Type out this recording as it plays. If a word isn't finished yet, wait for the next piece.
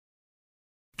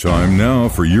Time now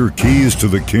for your keys to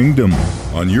the kingdom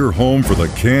on your home for the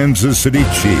Kansas City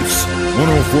Chiefs.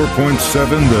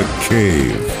 104.7 The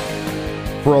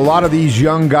Cave. For a lot of these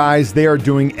young guys, they are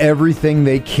doing everything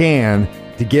they can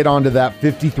to get onto that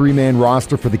 53-man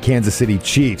roster for the Kansas City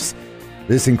Chiefs.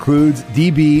 This includes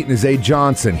DB Nazay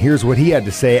Johnson. Here's what he had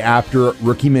to say after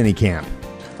rookie minicamp.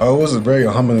 It was a very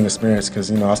humbling experience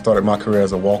because, I started my career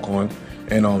as a walk-on.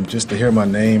 And just to hear my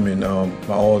name and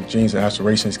my all dreams and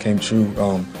aspirations came true,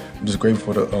 I'm just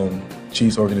grateful for the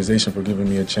Chiefs organization for giving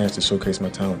me a chance to showcase my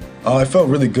talent. It felt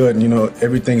really good.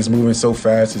 Everything is moving so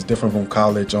fast. It's different from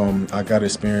college. I got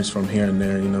experience from here and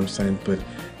there, But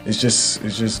it's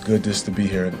just good just to be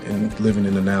here and living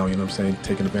in the now,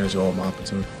 taking advantage of all my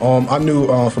opportunities. I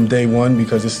knew from day one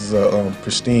because this is a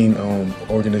pristine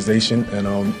organization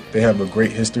and they have a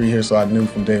great history here, so I knew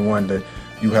from day one that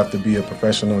you have to be a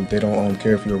professional. They don't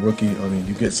care if you're a rookie.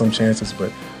 You get some chances,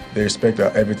 but they expect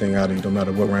everything out of you, no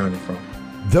matter what round you're from.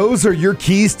 Those are your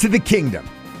keys to the kingdom.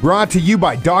 Brought to you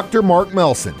by Dr. Mark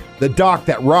Melson, the doc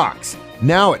that rocks.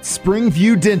 Now at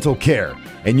Springview Dental Care.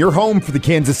 And your home for the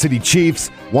Kansas City Chiefs,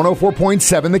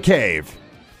 104.7 The Cave.